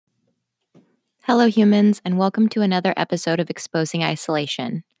Hello, humans, and welcome to another episode of Exposing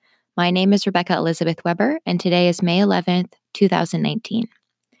Isolation. My name is Rebecca Elizabeth Weber, and today is May 11th, 2019.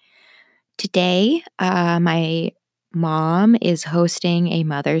 Today, my mom is hosting a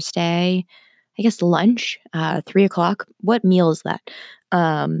Mother's Day, lunch, 3 o'clock. What meal is that?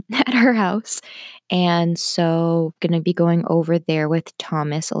 At her house. And so, going to be going over there with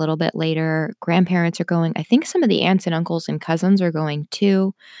Thomas a little bit later. Grandparents are going. I think some of the aunts and uncles and cousins are going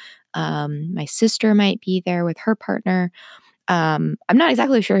too. My sister might be there with her partner. I'm not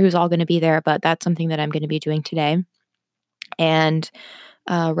exactly sure who's all going to be there, but that's something that I'm going to be doing today. And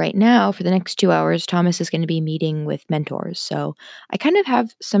right now, for the next 2 hours, Thomas is going to be meeting with mentors. So I kind of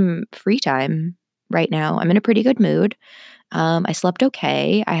have some free time right now. I'm in a pretty good mood. I slept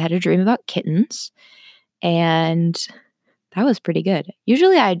okay. I had a dream about kittens, and that was pretty good.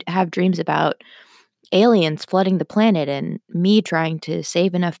 Usually, I'd have dreams about aliens flooding the planet and me trying to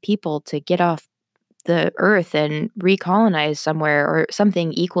save enough people to get off the earth and recolonize somewhere or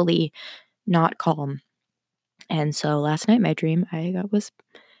something equally not calm. And so last night, my dream, was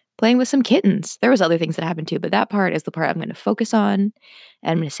playing with some kittens. There was other things that happened too, but that part is the part I'm going to focus on.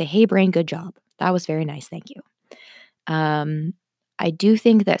 And I'm going to say, "Hey, brain, good job. That was very nice. Thank you." Um, I do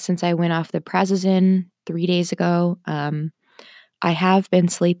think that since I went off the Prazosin 3 days ago, I have been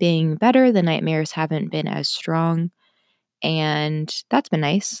sleeping better. The nightmares haven't been as strong, and that's been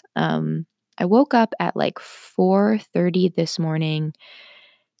nice. I woke up at like 4:30 this morning,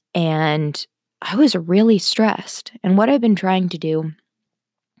 and I was really stressed. And what I've been trying to do,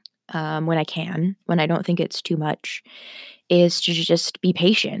 when I can, when I don't think it's too much, is to just be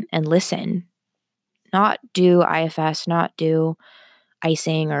patient and listen, not do IFS, not do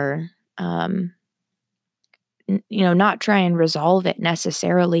icing or, um, not try and resolve it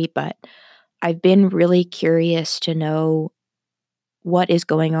necessarily. But I've been really curious to know what is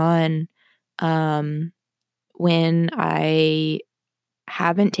going on, um, when I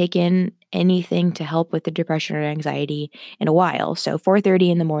haven't taken anything to help with the depression or anxiety in a while. So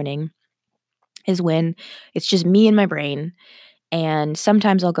 4:30 in the morning is when it's just me and my brain, and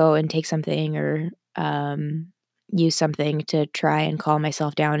sometimes I'll go and take something or use something to try and calm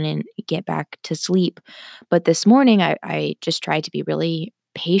myself down and get back to sleep. But this morning, I just tried to be really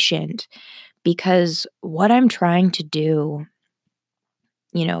patient because what I'm trying to do,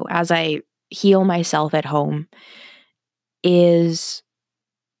 as I heal myself at home, is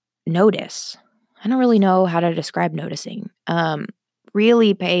notice. I don't really know how to describe noticing.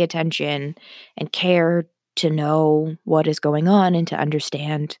 Really pay attention and care to know what is going on and to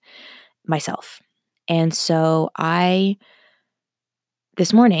understand myself. And so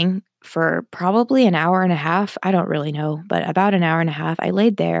this morning, for probably an hour and a half, I don't really know, but about an hour and a half, I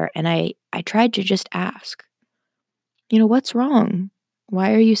laid there and I tried to just ask, what's wrong?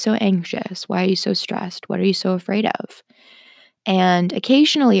 Why are you so anxious? Why are you so stressed? What are you so afraid of? And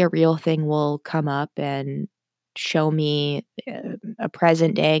occasionally a real thing will come up and show me a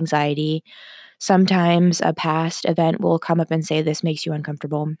present day anxiety. Sometimes a past event will come up and say, "This makes you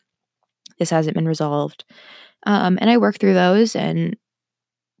uncomfortable. This hasn't been resolved." And I work through those, and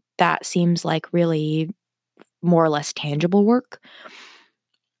that seems like really more or less tangible work.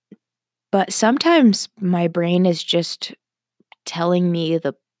 But sometimes my brain is just telling me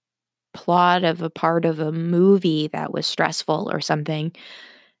the plot of a part of a movie that was stressful or something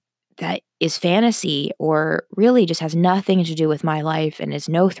that is fantasy or really just has nothing to do with my life and is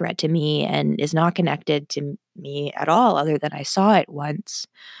no threat to me and is not connected to me at all other than I saw it once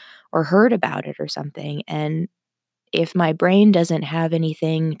or heard about it or something. And if my brain doesn't have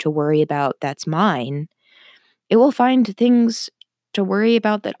anything to worry about that's mine, it will find things to worry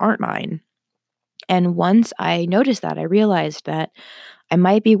about that aren't mine. And once I noticed that, I realized that I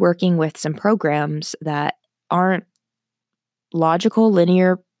might be working with some programs that aren't logical,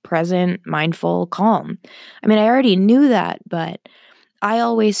 linear, present, mindful, calm. I mean, I already knew that, but I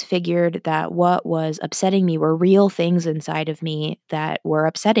always figured that what was upsetting me were real things inside of me that were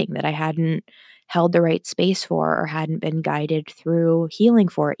upsetting, that I hadn't held the right space for or hadn't been guided through healing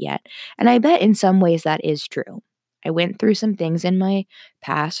for it yet. And I bet in some ways that is true. I went through some things in my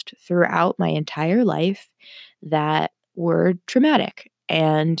past throughout my entire life that were traumatic.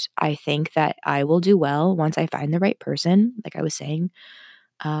 And I think that I will do well once I find the right person, like I was saying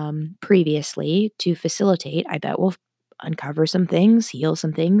previously, to facilitate. I bet we'll uncover some things, heal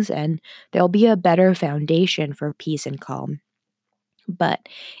some things, and there'll be a better foundation for peace and calm. But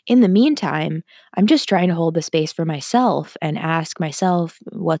in the meantime, I'm just trying to hold the space for myself and ask myself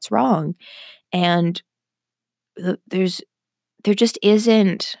what's wrong. And there's there just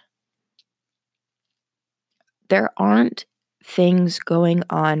isn't there aren't things going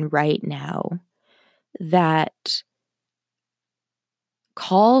on right now that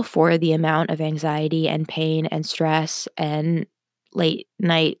call for the amount of anxiety and pain and stress and late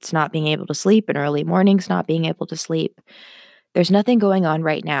nights not being able to sleep and early mornings not being able to sleep. There's nothing going on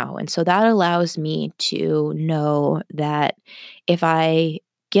right now. And so that allows me to know that if I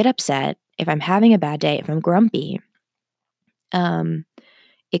get upset, if I'm having a bad day, if I'm grumpy, um,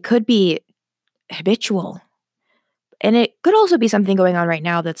 it could be habitual. And it could also be something going on right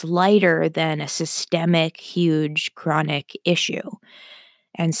now that's lighter than a systemic, huge, chronic issue.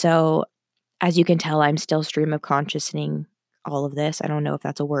 And so, as you can tell, I'm still stream of consciousing all of this. I don't know if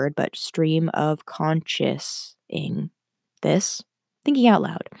that's a word, but stream of consciousing this, thinking out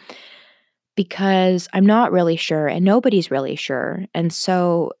loud, because I'm not really sure and nobody's really sure. And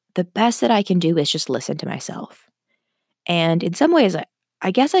so, the best that I can do is just listen to myself. And in some ways,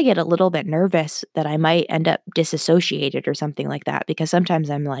 I guess I get a little bit nervous that I might end up disassociated or something like that because sometimes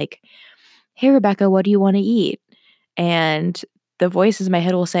I'm like, "Hey, Rebecca, what do you want to eat?" And the voices in my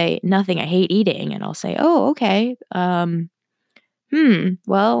head will say, "Nothing, I hate eating." And I'll say, "Oh, okay.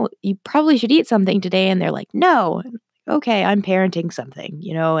 Well, you probably should eat something today." And they're like, "No." Okay, I'm parenting something,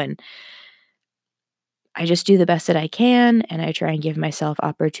 and I just do the best that I can, and I try and give myself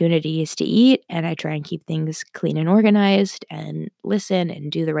opportunities to eat, and I try and keep things clean and organized and listen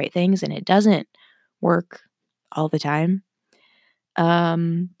and do the right things, and it doesn't work all the time.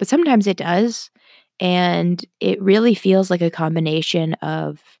 But sometimes it does, and it really feels like a combination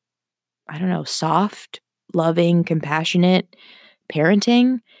of, I don't know, soft, loving, compassionate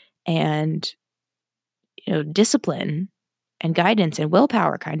parenting and, discipline and guidance and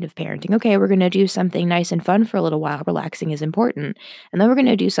willpower kind of parenting. Okay, we're going to do something nice and fun for a little while. Relaxing is important. And then we're going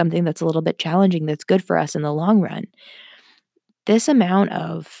to do something that's a little bit challenging that's good for us in the long run. This amount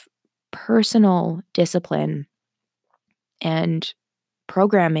of personal discipline and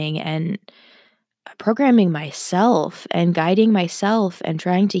programming and programming myself and guiding myself and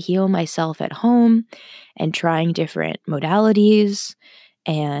trying to heal myself at home and trying different modalities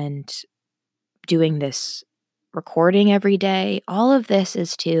and doing this recording every day. All of this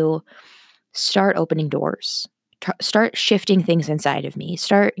is to start opening doors, start shifting things inside of me,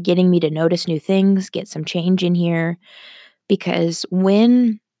 start getting me to notice new things, get some change in here. Because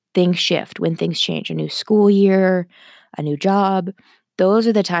when things shift, when things change, a new school year, a new job, those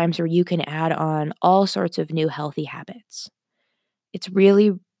are the times where you can add on all sorts of new healthy habits. It's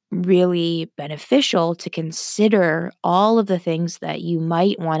really, really beneficial to consider all of the things that you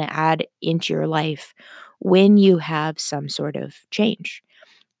might want to add into your life when you have some sort of change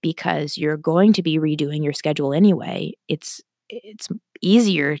because you're going to be redoing your schedule anyway. It's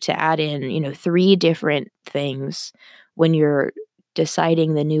easier to add in, 3 different things when you're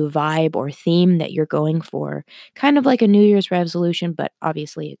deciding the new vibe or theme that you're going for. Kind of like a New Year's resolution, but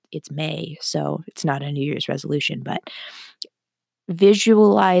obviously it's May, so it's not a New Year's resolution, but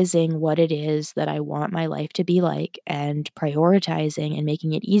visualizing what it is that I want my life to be like and prioritizing and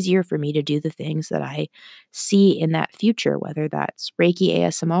making it easier for me to do the things that I see in that future, whether that's Reiki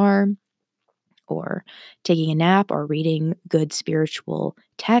ASMR or taking a nap or reading good spiritual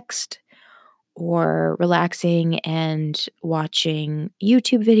text or relaxing and watching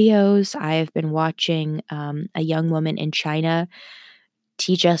YouTube videos. I have been watching a young woman in China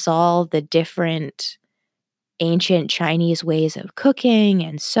teach us all the different ancient Chinese ways of cooking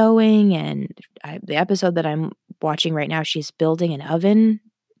and sewing. And the episode that I'm watching right now, she's building an oven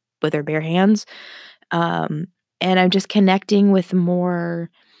with her bare hands. Um, and I'm just connecting with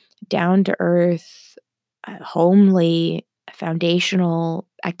more down to earth, homely, foundational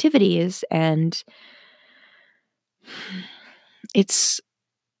activities. And it's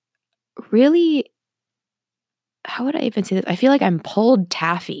really, how would I even say this? I feel like I'm pulled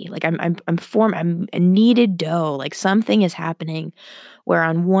taffy. Like I'm a kneaded dough. Like something is happening where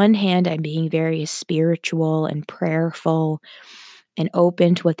on one hand I'm being very spiritual and prayerful and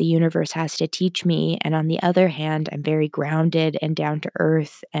open to what the universe has to teach me, and on the other hand I'm very grounded and down to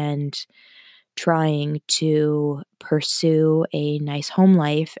earth and trying to pursue a nice home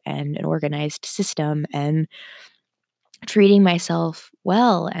life and an organized system and treating myself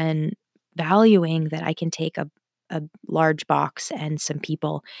well and valuing that I can take a large box and some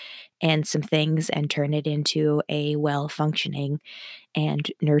people and some things and turn it into a well functioning and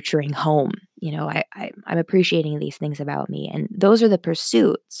nurturing home. I'm appreciating these things about me. And those are the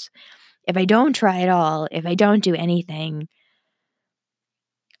pursuits. If I don't try at all, if I don't do anything,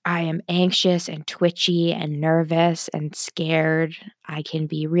 I am anxious and twitchy and nervous and scared. I can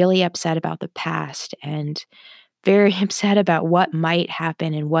be really upset about the past and very upset about what might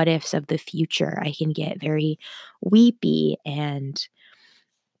happen and what ifs of the future. I can get very weepy and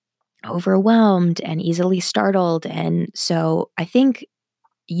overwhelmed and easily startled. And so I think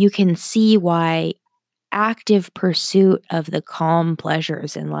you can see why active pursuit of the calm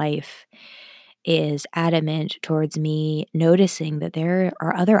pleasures in life is adamant towards me noticing that there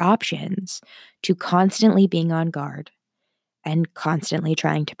are other options to constantly being on guard and constantly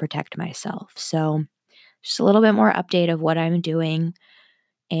trying to protect myself. So, just a little bit more update of what I'm doing.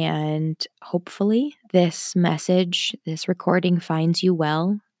 And hopefully, this message, this recording finds you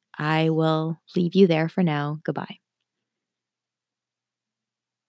well. I will leave you there for now. Goodbye.